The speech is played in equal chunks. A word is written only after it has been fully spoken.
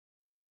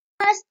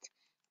must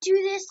do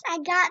this. I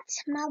got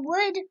my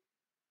wood.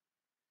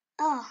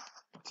 Oh,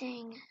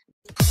 dang.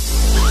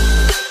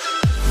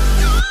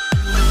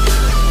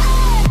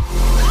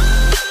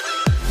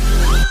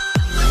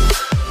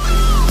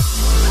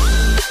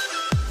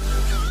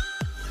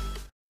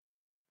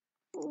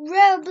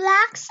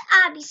 Roblox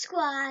Obby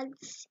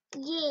Squads.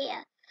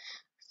 Yeah.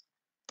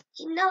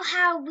 You know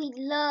how we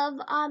love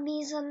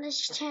obbies on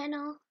this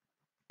channel?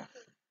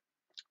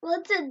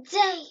 Well,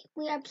 today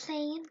we are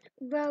playing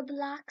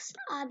Roblox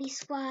Obby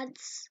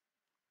Squads.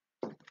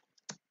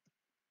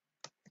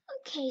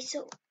 Okay,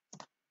 so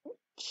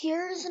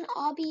here's an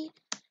obby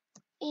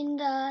in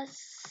the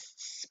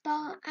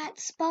spawn at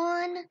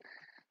spawn.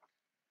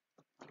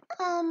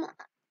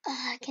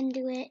 I can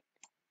do it.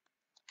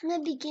 I'm a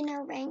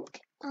beginner rank.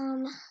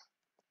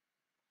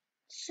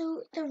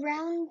 So the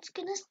round's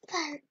gonna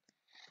start,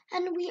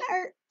 and we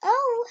are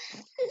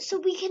so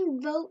we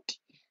can vote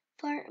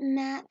for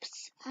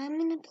maps. I'm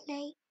gonna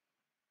play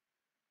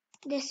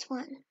this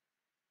one.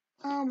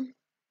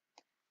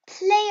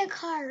 Play a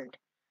card.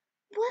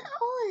 What?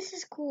 Oh, this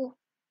is cool.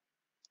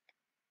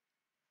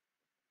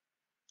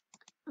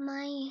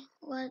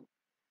 What?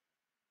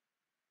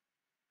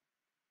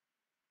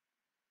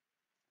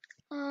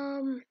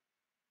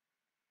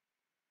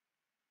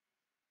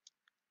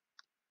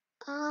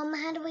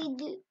 How do I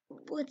do?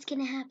 What's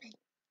gonna happen?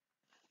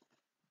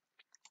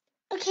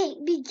 Okay,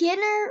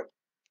 beginner.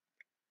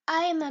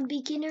 I am a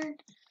beginner.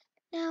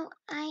 Now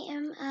I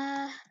am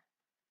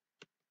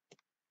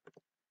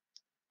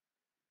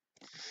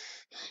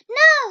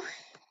No!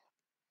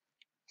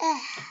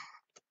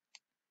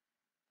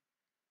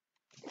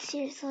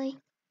 Seriously.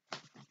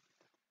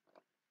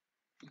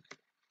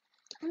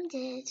 I'm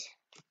dead.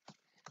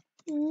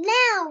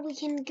 Now we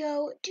can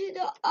go to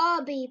the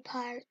obby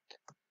part.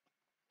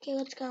 Okay,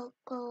 let's go.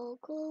 Go.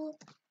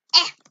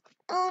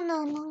 Oh,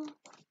 no.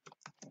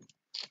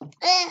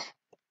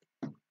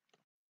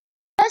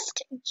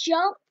 Just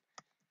jump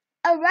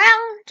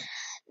around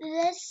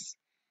this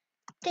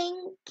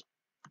thing.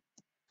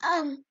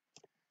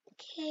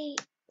 Okay.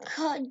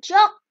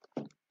 Jump.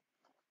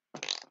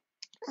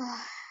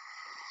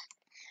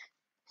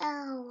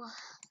 Oh.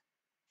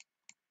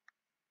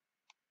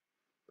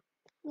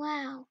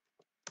 Wow.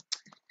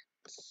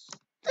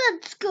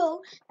 Let's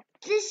go.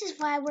 This is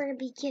why we're a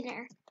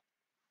beginner.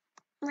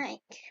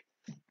 Right.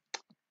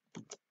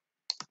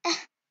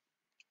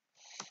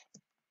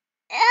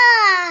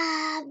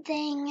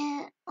 Dang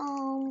it.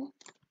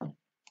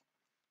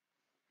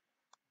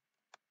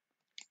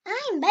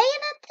 I'm bad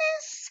at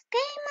this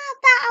game. I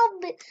thought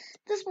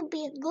this would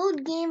be a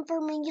good game for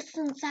me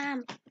since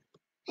I'm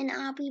an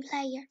obby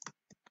player.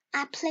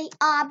 I play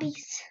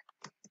obbies.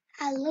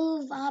 I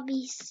love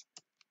obbies.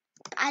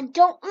 I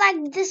don't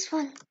like this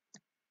one.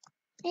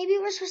 Maybe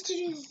we're supposed to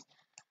do this.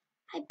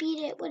 I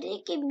beat it. What did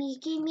it give me?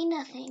 It gave me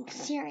nothing.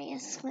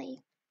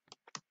 Seriously.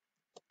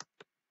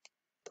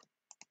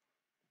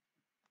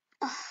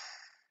 Ugh.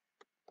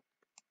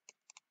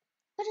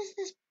 What is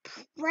this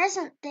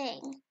present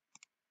thing?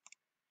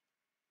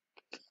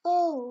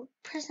 Oh,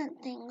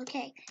 present thing.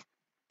 Okay.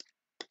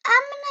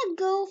 I'm gonna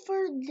go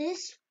for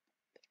this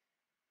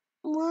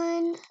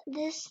one,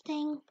 this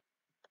thing.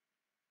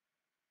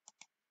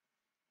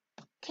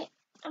 Okay,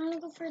 I'm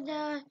gonna go for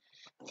the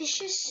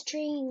vicious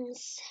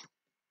strings.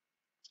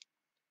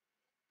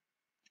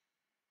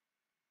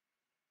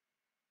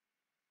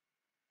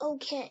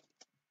 Okay.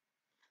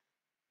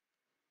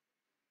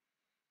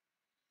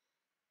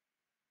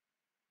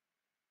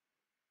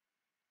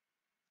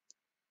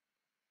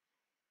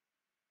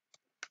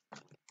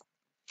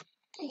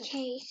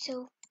 Okay,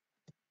 so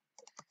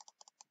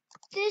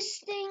this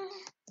thing.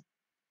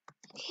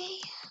 Okay,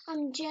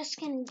 I'm just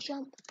gonna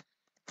jump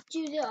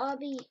to the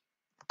obby.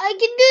 I can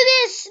do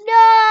this!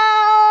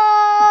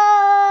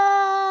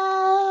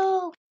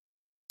 No!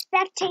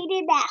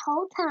 Spectated that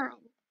whole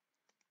time.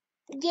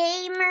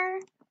 Gamer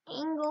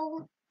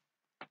Angle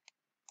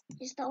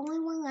is the only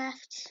one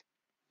left.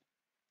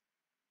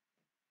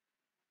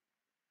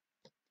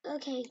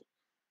 Okay,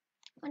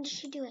 what is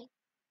she doing?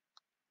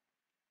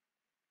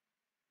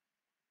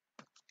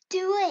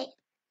 Do it!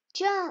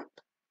 Jump!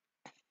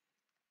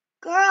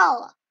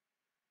 Girl!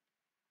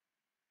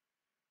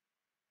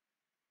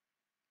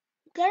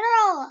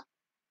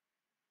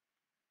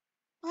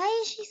 Why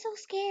is she so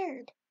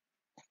scared?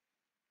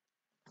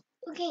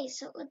 Okay,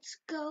 so let's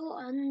go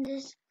on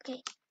this.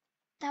 Okay,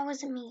 that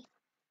wasn't me.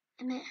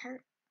 I meant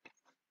her.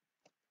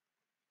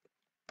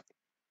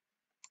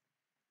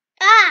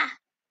 Ah!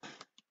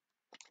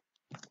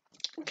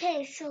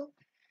 Okay, so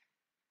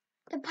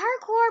the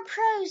parkour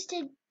pros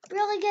did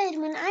really good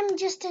when I'm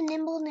just a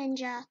nimble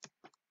ninja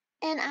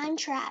and I'm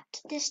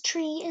trapped. This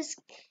tree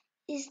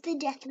is the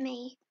death of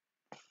me.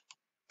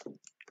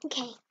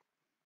 Okay.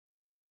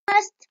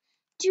 Must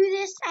do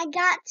this. I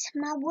got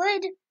my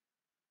wood.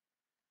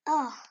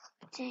 Oh,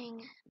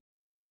 dang.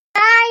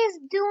 Guy is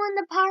doing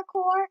the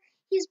parkour.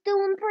 He's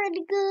doing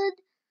pretty good.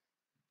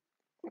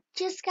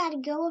 Just gotta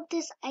go up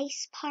this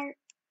ice part.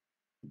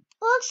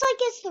 Looks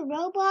like it's the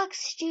Roblox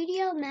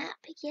studio map.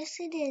 Yes,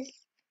 it is.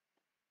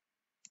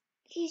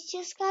 He's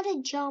just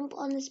gotta jump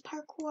on this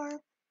parkour.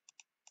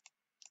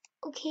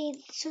 Okay,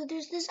 so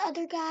there's this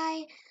other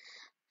guy.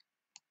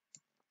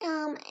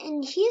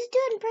 And he's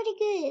doing pretty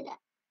good.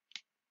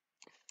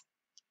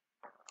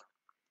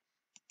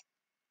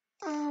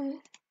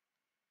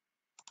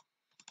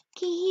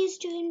 Okay, he's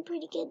doing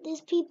pretty good.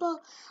 These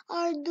people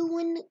are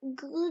doing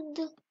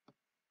good.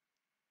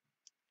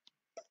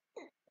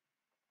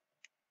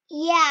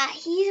 Yeah,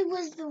 he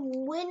was the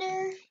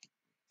winner.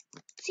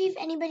 Let's see if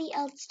anybody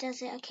else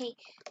does it. Okay,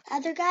 the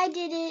other guy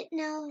did it.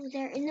 Now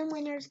they're in the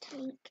winner's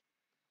tank.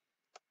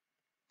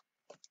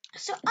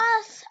 So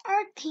us,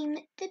 our team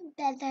did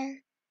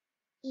better.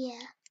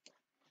 Yeah.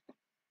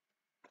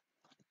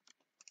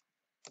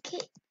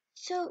 Okay,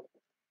 so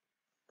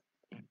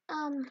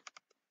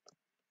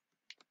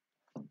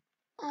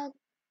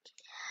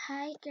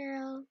hi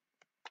girl.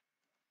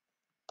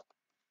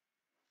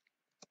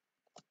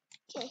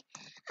 Okay,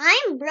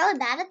 I'm really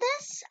bad at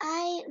this.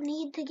 I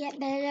need to get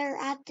better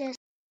at this.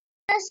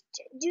 Just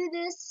do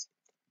this.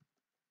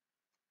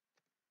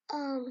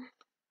 Oh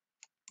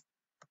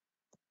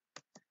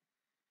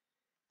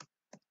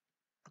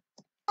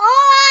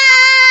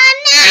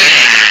no!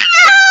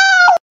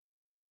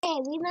 Okay,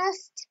 we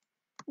must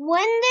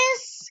win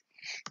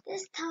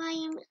this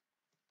time.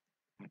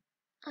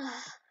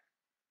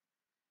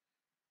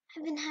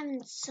 I've been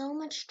having so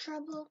much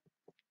trouble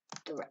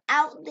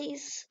throughout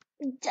these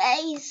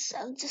days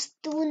of just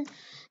doing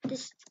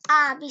this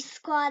Obby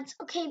squads.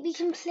 Okay, we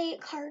can play a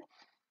card.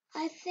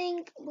 I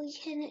think we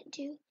can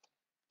do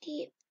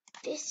the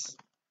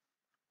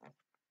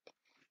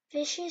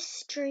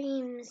vicious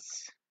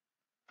dreams.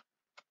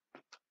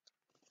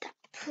 That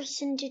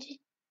person did a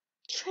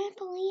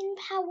trampoline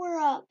power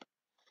up.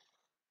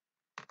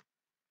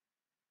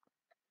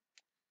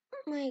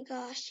 Oh my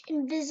gosh,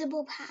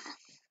 invisible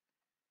path.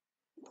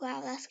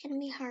 Wow, that's gonna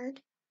be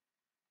hard.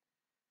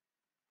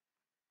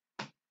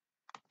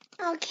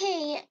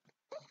 Okay,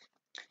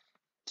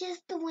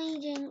 just the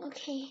waiting.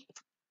 Okay,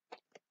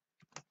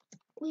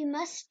 we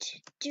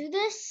must do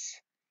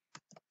this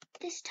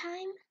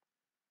time.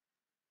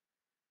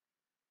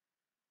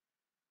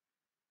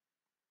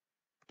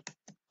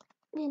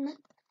 We must.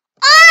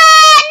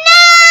 Oh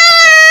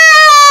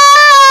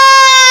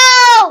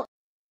no!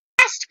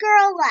 Last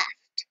girl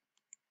left.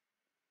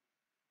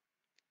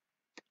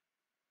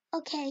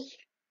 Okay,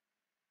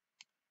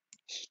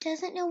 she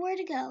doesn't know where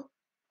to go.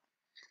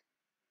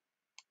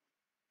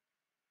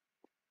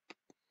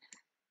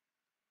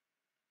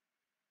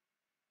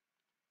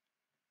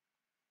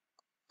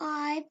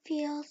 I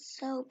feel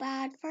so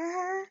bad for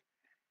her.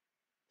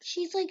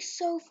 She's like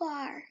so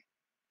far.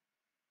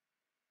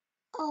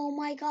 Oh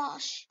my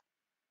gosh.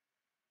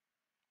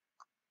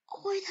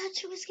 Oh, I thought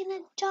she was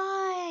gonna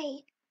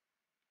die.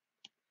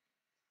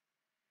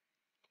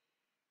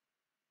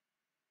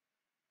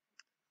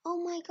 Oh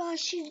my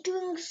gosh, she's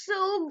doing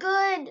so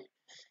good.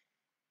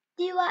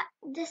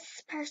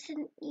 This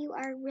person, you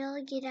are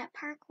really good at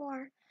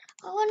parkour.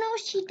 Oh no,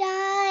 she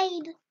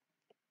died.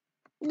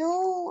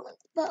 No,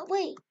 but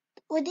wait,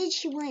 what did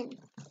she win?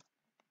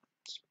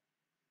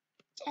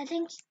 I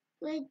think,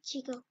 where did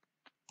she go?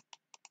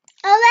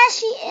 Oh, there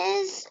she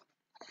is.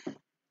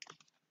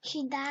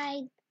 She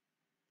died.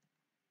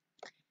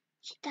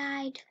 She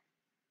died.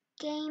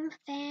 Game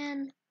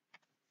fan.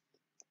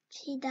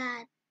 She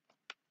died.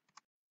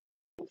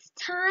 It's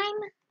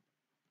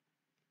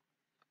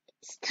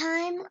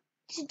time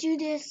to do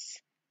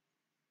this.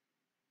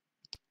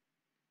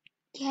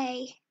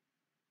 Okay.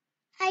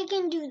 I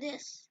can do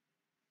this.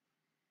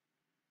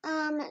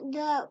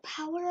 The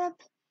power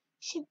up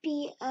should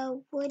be a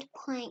wood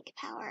plank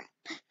power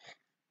up.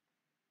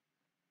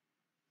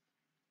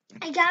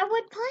 I got a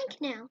wood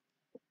plank now.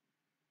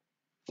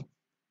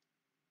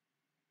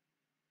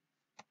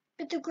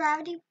 But the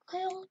gravity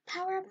coil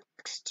power up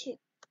looks too.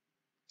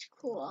 It's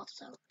cool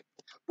also.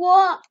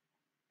 Whoa!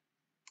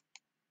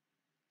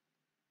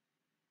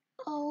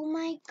 Oh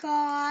my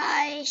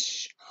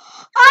gosh.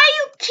 Are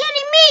you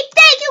kidding me?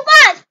 Thank you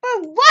guys for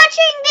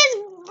watching this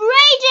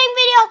raging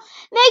video.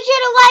 Make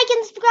sure to like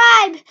and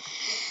subscribe.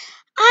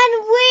 And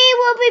we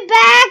will be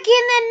back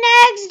in the next